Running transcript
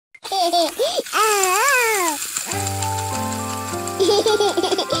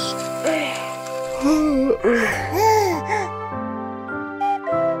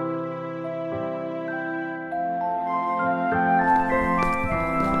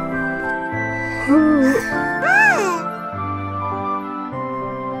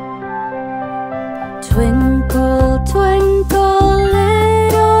Twinkle, twinkle,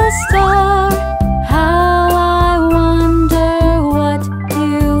 little star, how I wonder what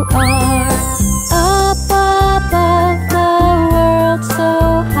you are. Up above the world so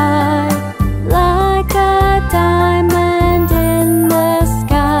high, like a diamond in the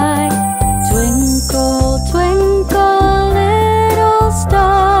sky. Twinkle, twinkle, little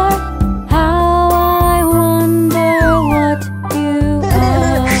star, how I wonder what you are.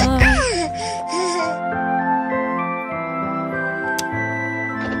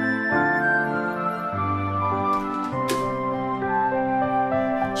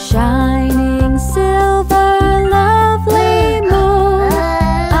 Shining silver, lovely moon,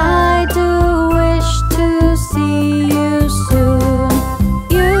 I do wish to see you soon.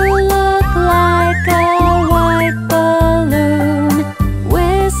 You look like a white balloon,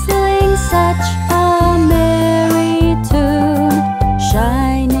 whistling such a merry tune.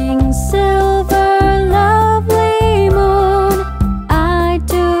 Shining silver, lovely moon, I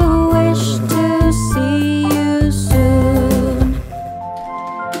do wish to see you soon.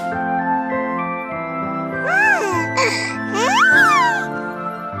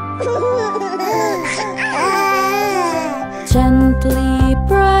 Gently,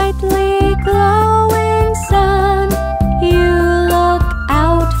 brightly glowing sun, you look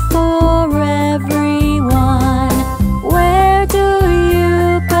out for everyone. Where do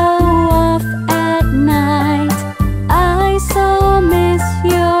you go off at night? I so miss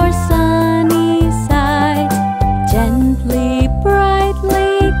your sunny sight. Gently,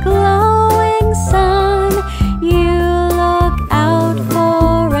 brightly glowing sun, you look out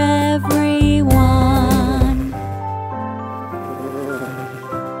for everyone.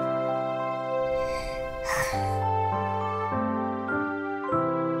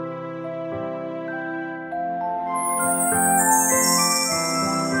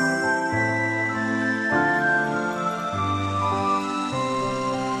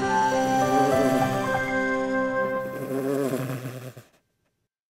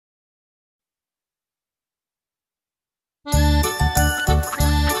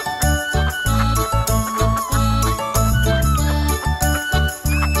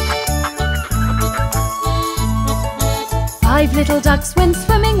 Five little ducks went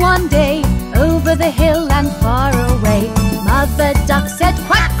swimming one day, over the hill and far away. Mother duck said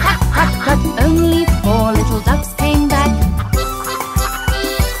quack, quack, quack, quack. Only four little ducks came back.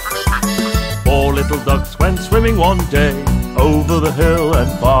 Four little ducks went swimming one day, over the hill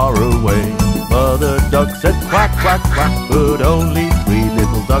and far away. Mother duck said quack, quack, quack, but only three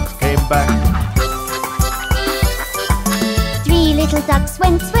little ducks came back. Three little ducks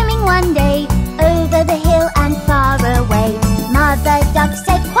went swimming one day, over the hill and far away. Mother duck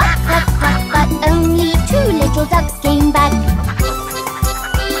said quack, quack, quack, but only two little ducks came back.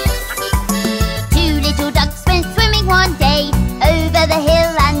 Two little ducks went swimming one day, over the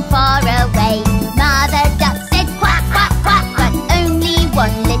hill and far away. Mother duck said quack, quack, quack, but only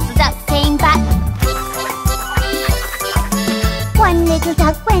one little duck came back. One little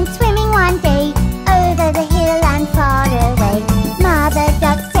duck went swimming one day, over the hill and far away. Mother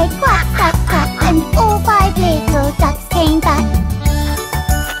duck said quack, quack, quack, and all five little ducks came back.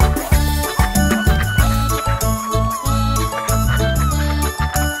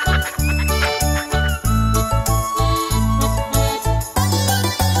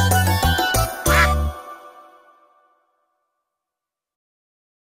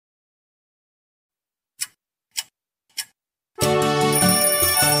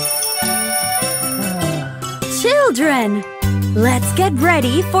 Children, let's get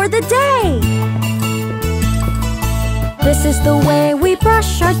ready for the day. This is the way we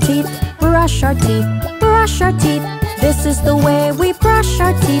brush our teeth, brush our teeth, brush our teeth. This is the way we brush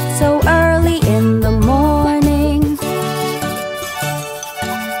our teeth so early in the morning.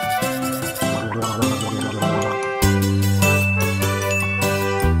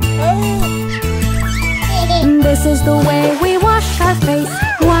 This is the way we wash our face,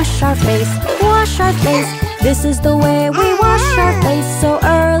 wash our face, wash our face. This is the way we wash our face so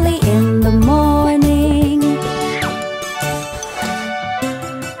early in the morning.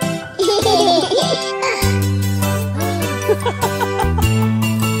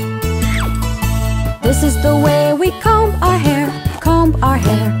 This is the way we comb our hair, comb our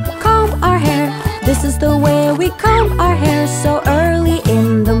hair, comb our hair. This is the way we comb our hair so early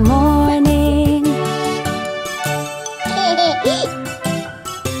in the morning.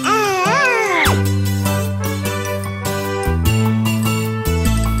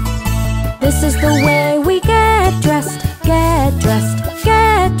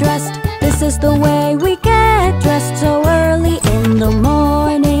 is the way we get dressed so early in the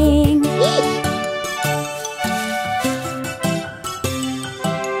morning.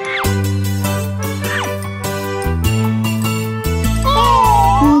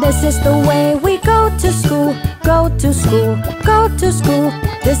 This is the way we go to school, go to school, go to school.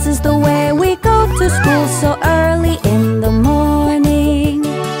 This is the way we go to school so early in the morning.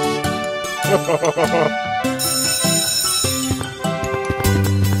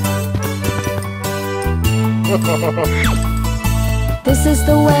 This is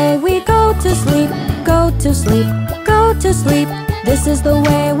the way we go to sleep, go to sleep, go to sleep. This is the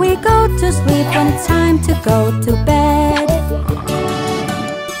way we go to sleep when it's time to go to bed.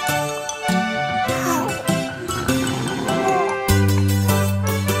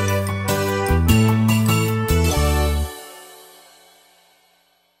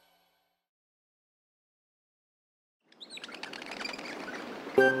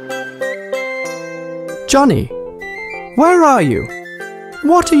 Johnny, where are you?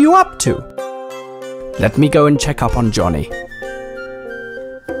 What are you up to? Let me go and check up on Johnny.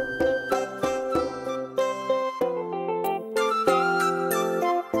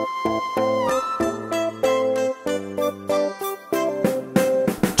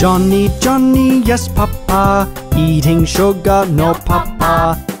 Johnny, Johnny, yes papa. Eating sugar, no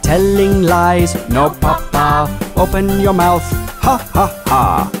papa. Telling lies, no papa. Open your mouth, ha ha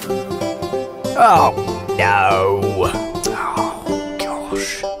ha. Oh no. Oh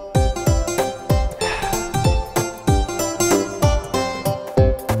gosh.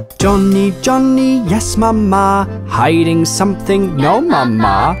 Johnny, Johnny, yes mama. Hiding something, no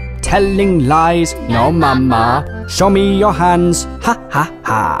mama. Telling lies, no mama. Show me your hands, ha ha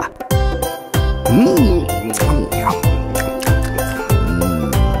ha.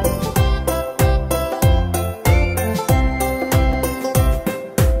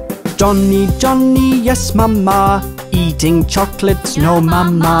 Johnny, Johnny, yes mama. Eating chocolates, no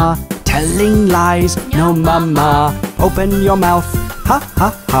mama. Telling lies, no mama. Open your mouth, ha ha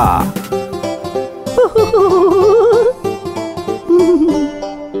ha.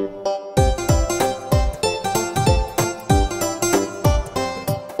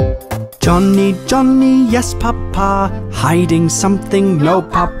 Johnny, Johnny, yes papa. Hiding something, no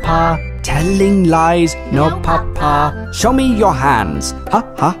papa. Telling lies, no papa. Show me your hands, ha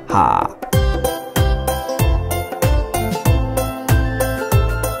ha ha.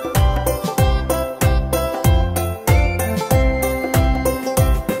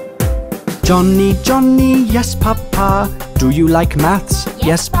 Johnny, Johnny, yes papa. Do you like maths?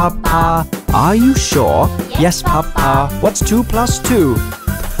 Yes papa. Are you sure? Yes papa. What's 2 plus 2?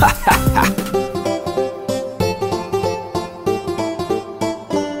 Ha ha ha.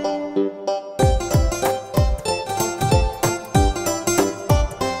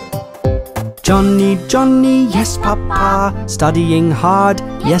 Johnny, Johnny, yes papa. Studying hard,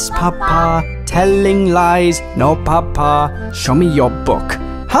 yes papa. Telling lies, no papa. Show me your book,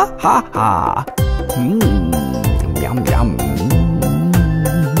 ha ha ha. Yum yum.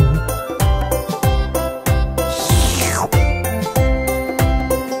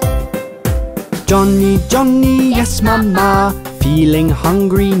 Johnny, Johnny, yes mama. Feeling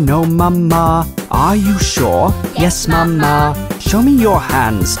hungry, no mama. Are you sure? Yes mama. Show me your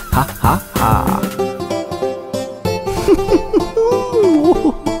hands, ha ha ha.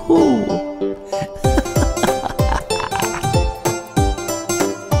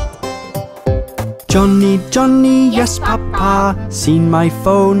 Johnny, Johnny, yes papa. Seen my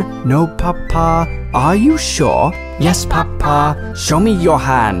phone? No papa. Are you sure? Yes papa. Show me your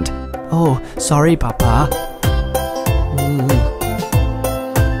hand. Oh, sorry papa.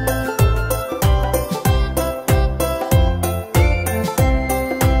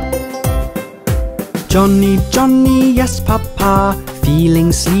 Johnny, Johnny, yes papa.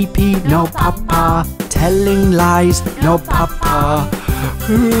 Feeling sleepy? No papa. Telling lies? No papa.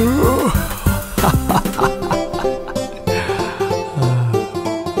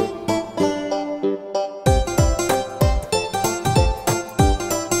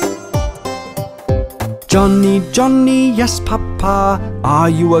 Johnny, Johnny, yes papa. Are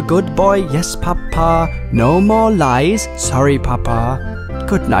you a good boy? Yes papa. No more lies? Sorry papa.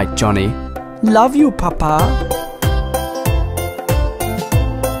 Good night, Johnny. Love you, papa.